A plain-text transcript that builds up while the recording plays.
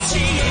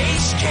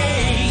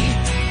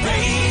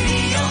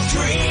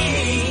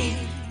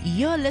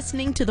You're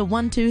listening to the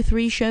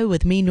 123 show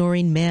with me,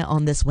 Noreen Mayer,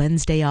 on this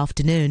Wednesday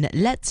afternoon.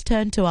 Let's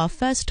turn to our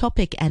first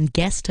topic and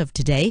guest of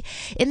today.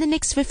 In the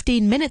next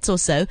 15 minutes or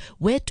so,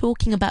 we're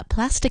talking about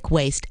plastic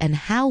waste and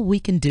how we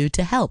can do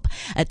to help.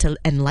 To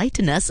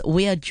enlighten us,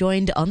 we are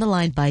joined on the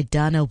line by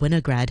Dana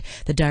Winograd,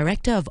 the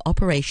Director of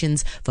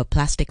Operations for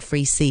Plastic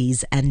Free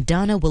Seas. And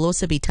Dana will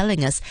also be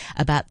telling us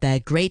about their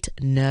great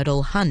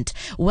Nurdle hunt.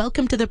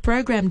 Welcome to the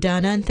program,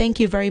 Dana, and thank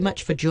you very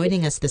much for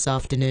joining us this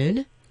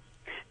afternoon.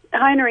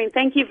 Hi, Noreen.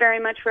 Thank you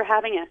very much for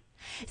having us.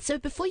 So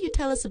before you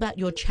tell us about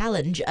your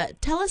challenge,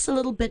 tell us a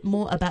little bit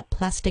more about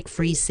Plastic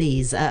Free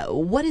Seas.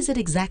 What is it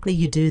exactly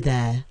you do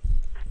there?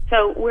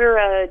 So we're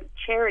a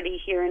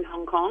charity here in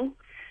Hong Kong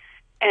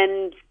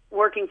and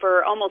working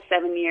for almost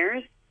 7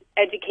 years,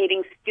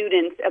 educating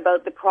students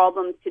about the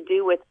problems to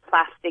do with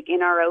plastic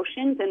in our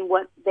oceans and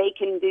what they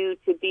can do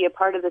to be a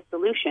part of the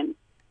solution.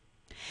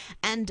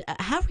 And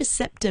how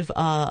receptive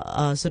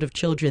are sort of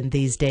children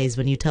these days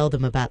when you tell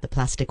them about the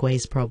plastic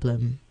waste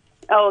problem?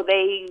 Oh,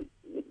 they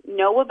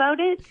know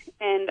about it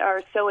and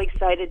are so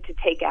excited to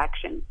take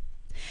action.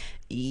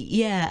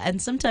 Yeah,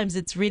 and sometimes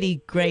it's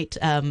really great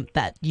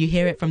that you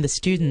hear it from the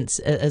students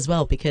as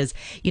well, because,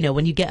 you know,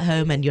 when you get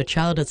home and your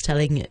child is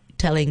telling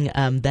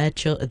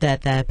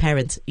their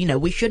parents, you know,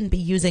 we shouldn't be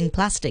using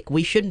plastic,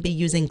 we shouldn't be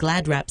using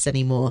Glad wraps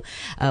anymore,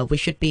 we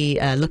should be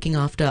looking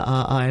after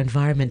our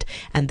environment,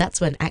 and that's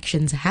when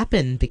actions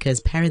happen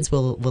because parents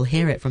will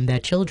hear it from their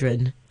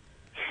children.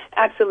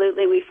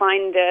 Absolutely. We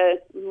find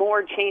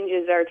more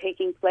changes are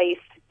taking place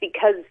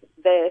because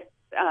the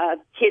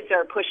kids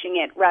are pushing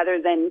it rather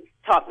than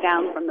top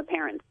down from the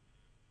parents.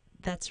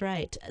 That's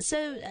right.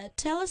 So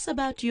tell us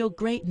about your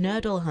great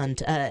Nurdle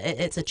hunt.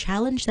 It's a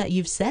challenge that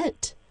you've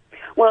set.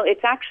 Well,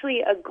 it's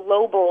actually a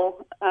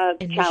global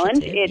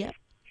challenge. It's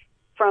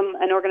from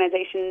an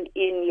organization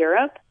in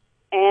Europe,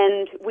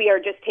 and we are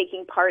just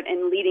taking part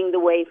and leading the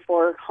way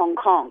for Hong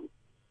Kong.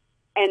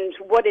 And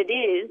what it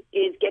is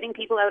getting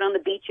people out on the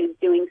beaches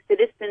doing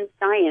citizen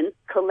science,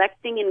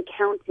 collecting and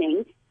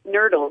counting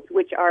Nurdles,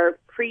 which are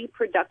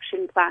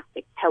pre-production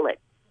plastic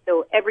pellets.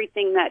 So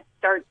everything that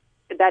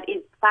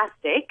is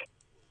plastic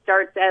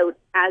starts out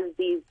as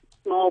these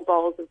small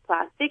balls of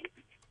plastic,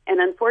 and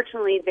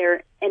unfortunately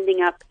they're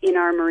ending up in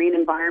our marine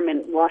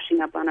environment,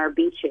 washing up on our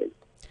beaches.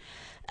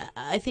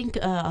 I think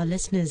our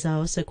listeners are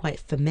also quite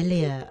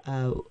familiar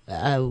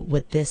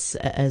with this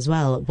as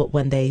well. But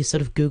when they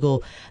sort of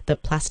Google the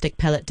plastic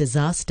pellet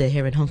disaster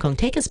here in Hong Kong,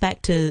 take us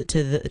back to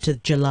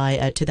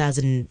July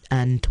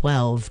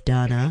 2012,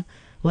 Dana.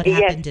 What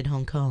happened in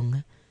Hong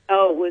Kong?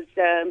 Oh, it was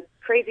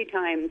crazy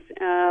times.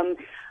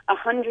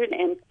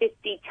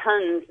 150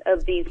 tons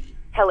of these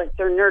pellets,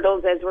 or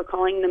Nurdles as we're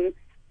calling them,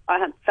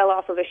 fell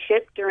off of a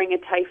ship during a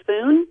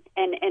typhoon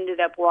and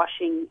ended up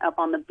washing up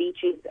on the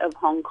beaches of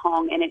Hong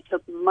Kong. And it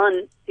took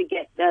months to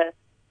get the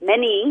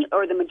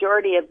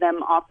majority of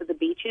them off of the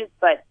beaches,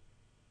 but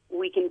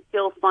we can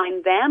still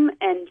find them,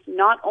 and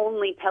not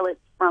only pellets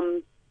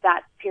from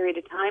that period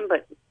of time,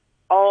 but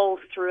all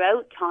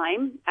throughout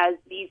time, as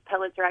these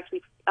pellets are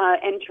actually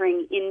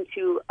entering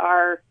into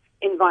our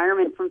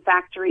environment from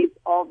factories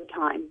all the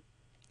time.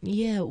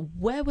 Yeah,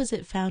 where was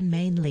it found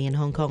mainly in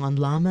Hong Kong? On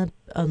Llama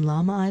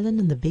Island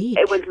and the beach?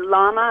 It was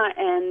Llama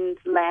and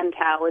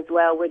Lantau as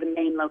well were the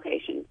main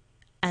locations.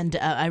 And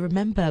I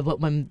remember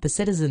when the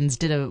citizens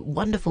did a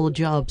wonderful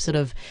job, sort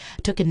of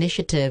took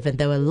initiative, and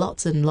there were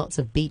lots and lots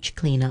of beach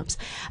cleanups.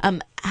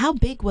 How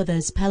big were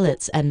those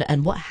pellets,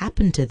 and what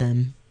happened to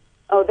them?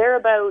 Oh, they're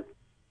about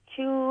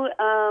 2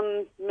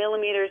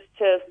 millimeters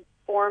to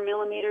 4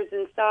 millimeters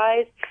in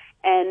size,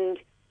 and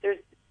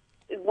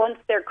once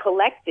they're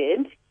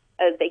collected,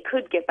 they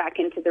could get back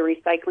into the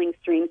recycling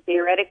stream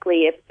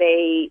theoretically if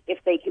they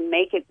can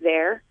make it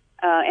there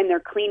and they're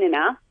clean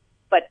enough.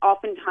 But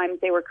oftentimes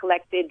they were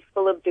collected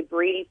full of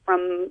debris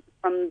from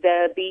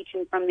the beach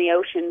and from the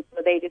ocean,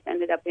 so they just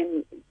ended up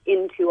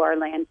into our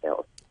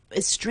landfills.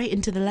 Straight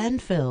into the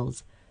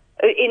landfills?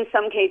 In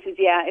some cases,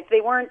 yeah. If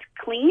they weren't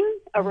clean,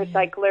 a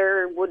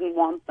recycler wouldn't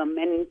want them,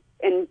 and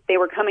they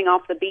were coming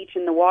off the beach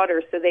in the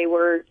water, so they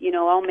were,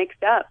 all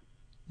mixed up.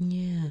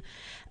 Yeah.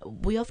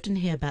 We often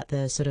hear about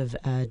the sort of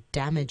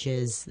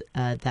damages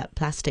that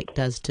plastic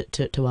does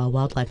to our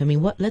wildlife. I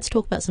mean, let's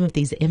talk about some of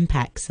these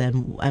impacts,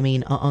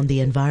 on the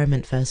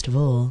environment first of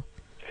all.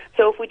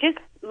 So if we just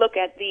look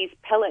at these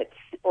pellets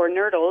or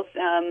Nurdles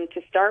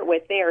to start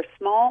with, they are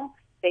small.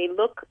 They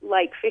look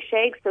like fish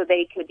eggs, so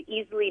they could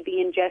easily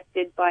be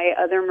ingested by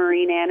other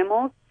marine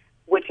animals,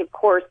 which of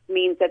course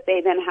means that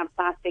they then have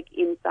plastic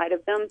inside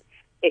of them.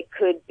 It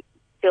could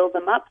fill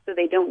them up so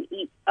they don't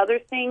eat other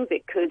things.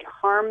 It could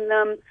harm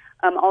them.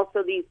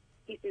 Also, these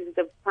pieces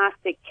of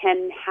plastic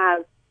can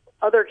have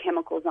other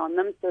chemicals on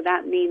them, so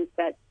that means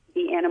that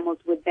the animals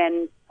would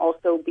then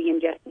also be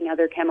ingesting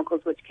other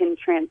chemicals which can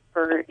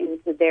transfer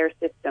into their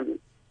systems.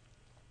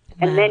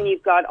 Wow. And then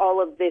you've got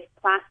all of this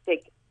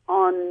plastic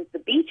on the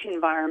beach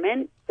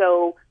environment,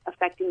 so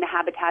affecting the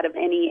habitat of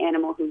any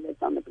animal who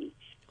lives on the beach.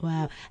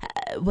 Wow.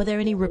 were there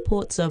any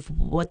reports of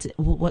what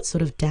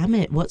sorts of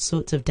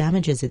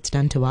damages it's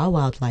done to our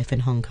wildlife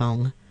in Hong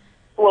Kong?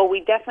 Well,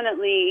 we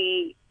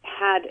definitely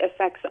had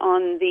effects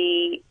on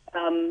the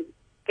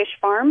fish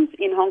farms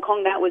in Hong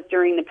Kong. That was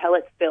during the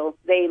pellet spill.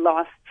 They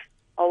lost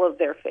all of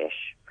their fish,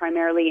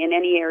 primarily in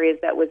any areas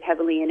that was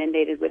heavily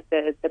inundated with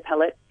the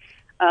pellets.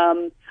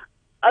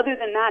 Other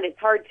than that,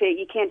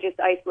 you can't just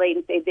isolate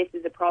and say this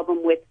is a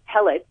problem with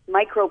pellets.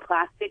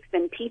 Microplastics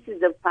and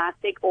pieces of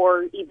plastic,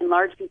 or even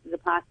large pieces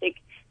of plastic,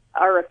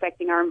 are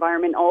affecting our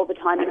environment all the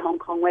time in Hong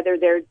Kong, whether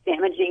they're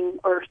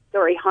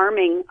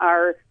harming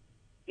our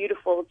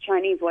beautiful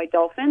Chinese white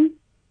dolphins,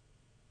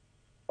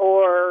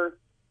 or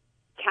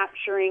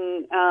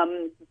capturing,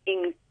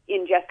 being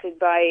ingested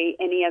by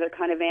any other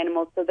kind of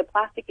animal. So the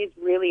plastic is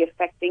really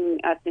affecting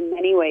us in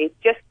many ways.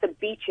 Just the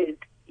beaches,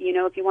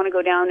 if you want to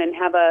go down and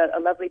have a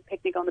lovely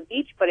picnic on the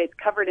beach, but it's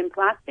covered in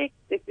plastic,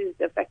 this is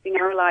affecting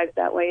our lives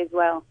that way as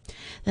well.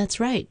 That's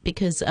right,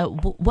 because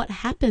what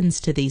happens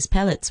to these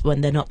pellets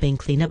when they're not being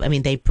cleaned up? I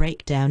mean, they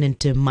break down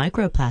into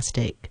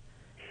microplastic.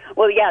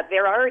 Well, yeah,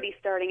 they're already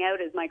starting out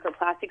as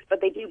microplastics,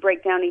 but they do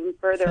break down even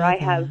further. I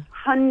have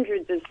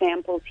hundreds of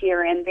samples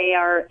here, and they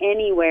are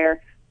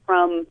anywhere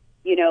from,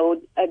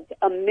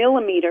 a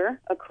millimeter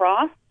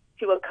across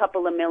to a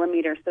couple of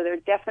millimeters. So they're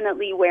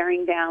definitely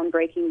wearing down,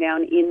 breaking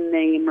down in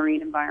the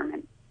marine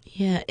environment.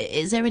 Yeah.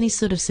 Is there any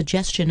sort of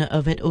suggestion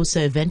of it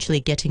also eventually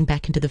getting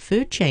back into the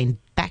food chain,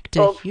 back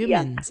to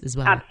humans as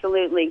well?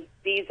 Absolutely.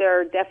 These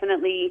are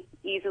definitely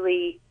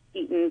easily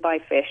eaten by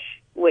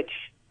fish, which,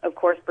 of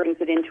course, brings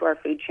it into our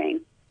food chain.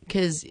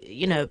 Because,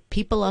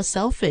 people are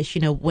selfish.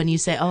 When you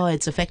say,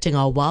 it's affecting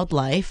our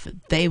wildlife,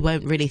 they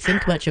won't really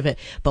think much of it.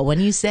 But when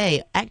you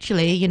say,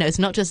 actually, it's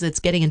not just it's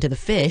getting into the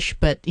fish,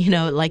 but,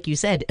 like you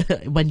said,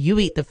 when you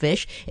eat the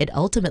fish, it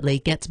ultimately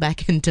gets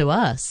back into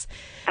us.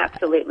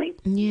 Absolutely.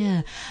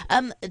 Yeah.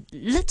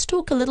 Let's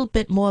talk a little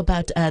bit more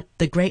about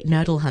the Great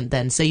Nurdle Hunt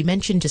then. So you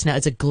mentioned just now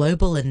it's a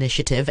global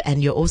initiative,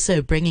 and you're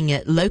also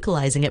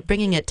localizing it,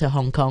 bringing it to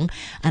Hong Kong.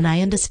 And I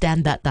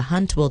understand that the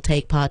hunt will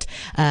take part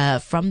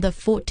from the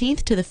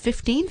 14th to the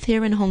 15th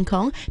here in Hong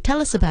Kong. Tell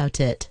us about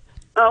it.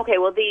 Okay,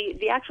 well,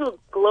 the actual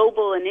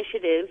global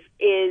initiative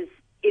is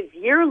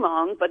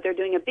year-long, but they're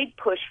doing a big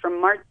push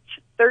from March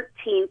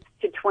 13th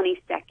to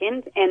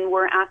 22nd, and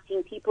we're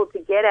asking people to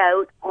get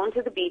out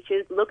onto the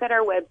beaches, look at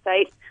our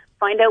website,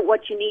 find out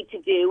what you need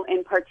to do,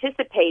 and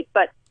participate.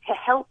 But to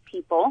help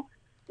people,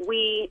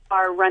 we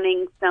are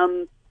running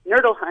some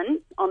Nurdle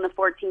hunts on the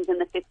 14th and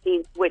the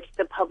 15th, which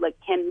the public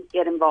can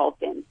get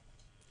involved in.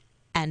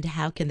 And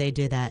how can they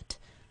do that?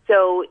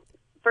 So,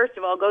 first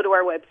of all, go to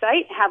our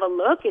website, have a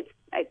look. It's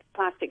at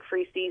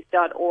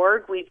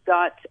plasticfreeseas.org. We've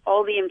got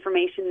all the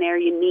information there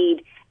you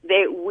need.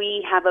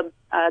 We have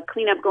a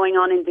cleanup going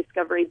on in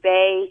Discovery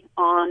Bay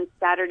on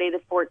Saturday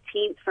the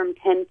 14th from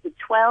 10 to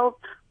 12.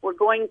 We're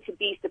going to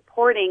be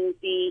supporting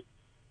the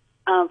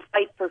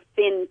Fight for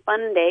Fin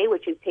Fun Day,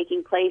 which is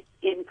taking place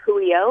in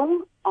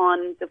Puyo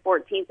on the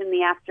 14th in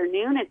the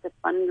afternoon. It's a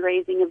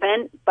fundraising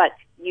event, but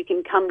you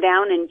can come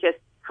down and just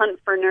hunt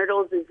for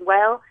nurdles as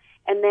well.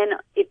 And then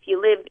if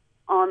you live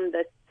on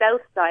the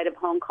south side of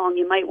Hong Kong,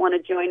 you might want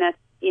to join us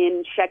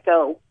in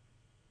Sheko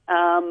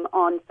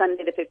on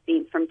Sunday the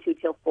 15th from 2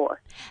 till 4.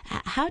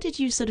 How did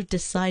you sort of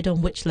decide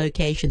on which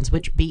locations,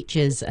 which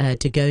beaches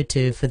to go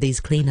to for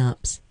these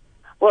cleanups?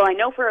 Well, I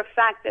know for a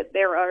fact that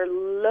there are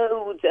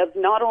loads of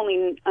not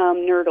only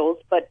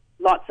nurdles, but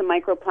lots of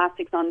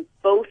microplastics on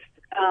both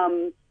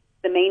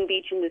the main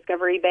beach in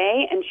Discovery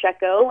Bay and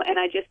Sheko, and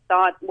I just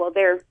thought, well,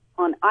 they're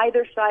on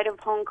either side of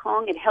Hong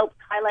Kong. It helps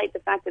highlight the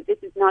fact that this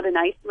is not an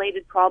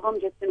isolated problem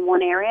just in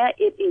one area.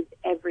 It is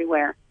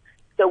everywhere.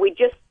 So we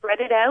just spread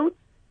it out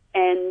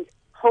and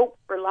hope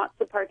for lots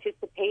of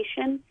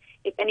participation.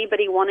 If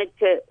anybody wanted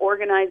to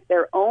organize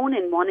their own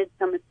and wanted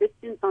some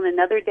assistance on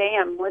another day,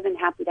 I'm more than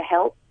happy to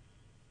help.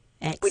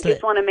 Excellent. We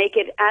just want to make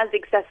it as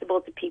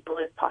accessible to people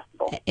as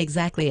possible.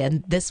 Exactly,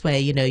 and this way,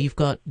 you've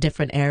got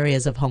different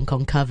areas of Hong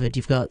Kong covered.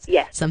 You've got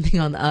something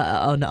on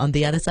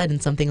the other side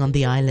and something on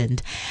the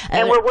island.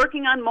 And we're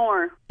working on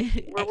more.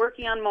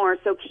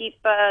 So keep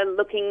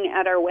looking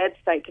at our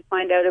website to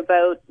find out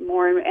about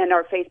more, and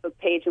our Facebook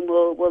page, and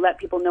we'll let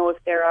people know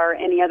if there are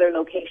any other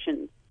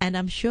locations. And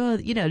I'm sure,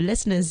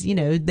 listeners,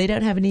 they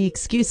don't have any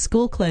excuse.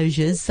 School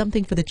closures,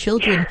 something for the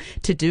children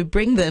to do,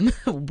 bring them,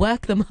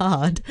 work them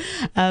hard.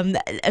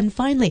 And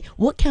finally,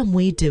 what can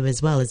we do as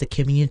well as a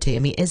community? I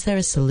mean, is there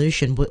a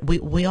solution?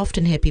 We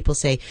often hear people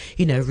say,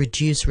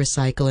 reduce,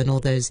 recycle and all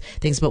those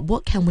things. But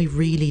what can we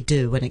really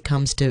do when it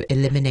comes to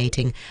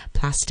eliminating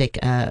plastic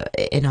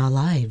in our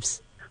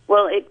lives?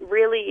 Well, it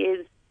really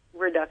is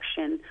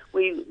reduction.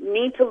 We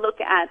need to look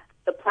at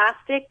the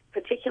plastic,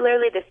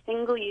 particularly the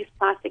single-use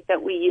plastic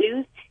that we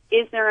use.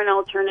 Is there an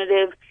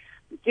alternative?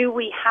 Do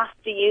we have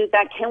to use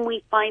that? Can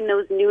we find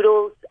those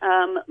noodles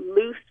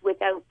loose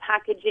without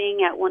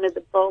packaging at one of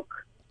the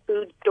bulk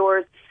food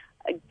stores?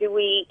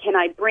 Can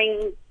I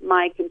bring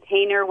my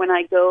container when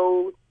I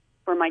go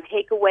for my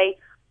takeaway?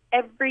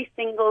 Every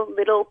single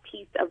little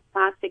piece of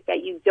plastic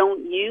that you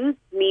don't use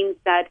means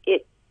that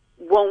it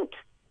won't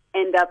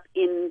end up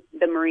in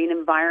the marine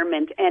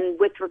environment. And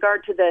with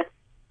regard to the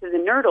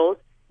nurdles,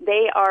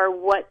 they are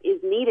what is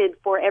needed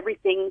for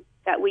everything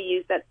that we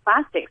use that's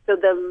plastic. So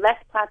the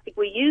less plastic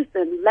we use,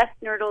 the less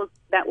nurdles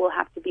that will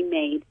have to be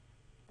made.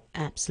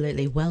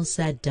 Absolutely. Well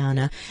said,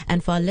 Dana.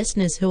 And for our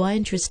listeners who are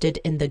interested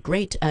in the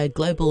great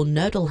global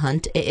Nurdle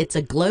hunt, it's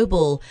a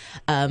global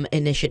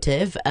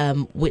initiative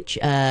which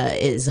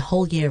is a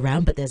whole year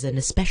round, but there's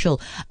a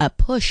special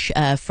push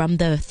from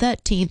the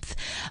 13th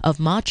of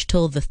March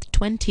till the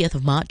 20th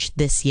of March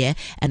this year.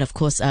 And of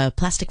course,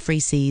 Plastic Free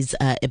Seas,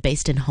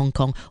 based in Hong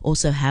Kong,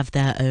 also have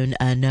their own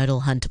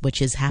Nurdle hunt, which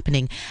is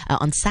happening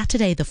on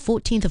Saturday, the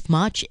 14th of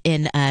March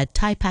in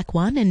Tai Pak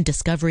 1 in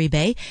Discovery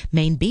Bay,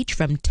 Main Beach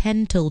from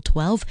 10 till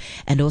 12.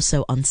 And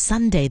also on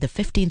Sunday, the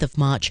 15th of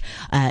March,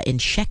 in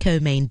Sheko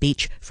Main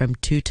Beach from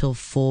 2 till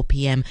 4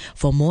 p.m.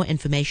 For more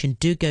information,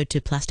 do go to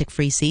Plastic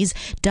Free Seas.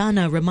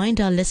 Dana, remind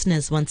our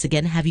listeners once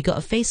again, have you got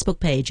a Facebook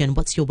page and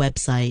what's your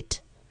website?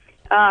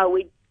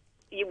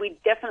 We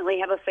definitely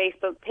have a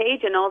Facebook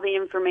page, and all the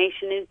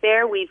information is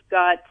there. We've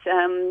got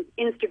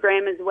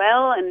Instagram as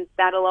well, and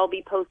that'll all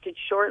be posted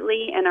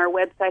shortly. And our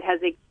website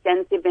has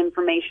extensive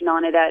information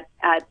on it at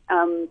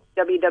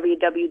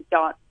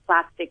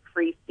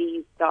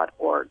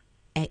www.plasticfreeseas.org.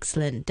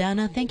 Excellent.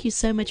 Dana, thank you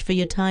so much for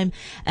your time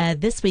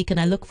this week, and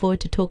I look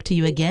forward to talk to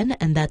you again.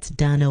 And that's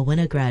Dana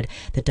Winograd,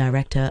 the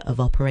Director of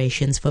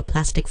Operations for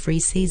Plastic Free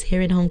Seas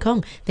here in Hong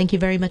Kong. Thank you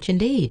very much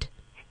indeed.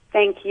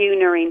 Thank you, Noreen.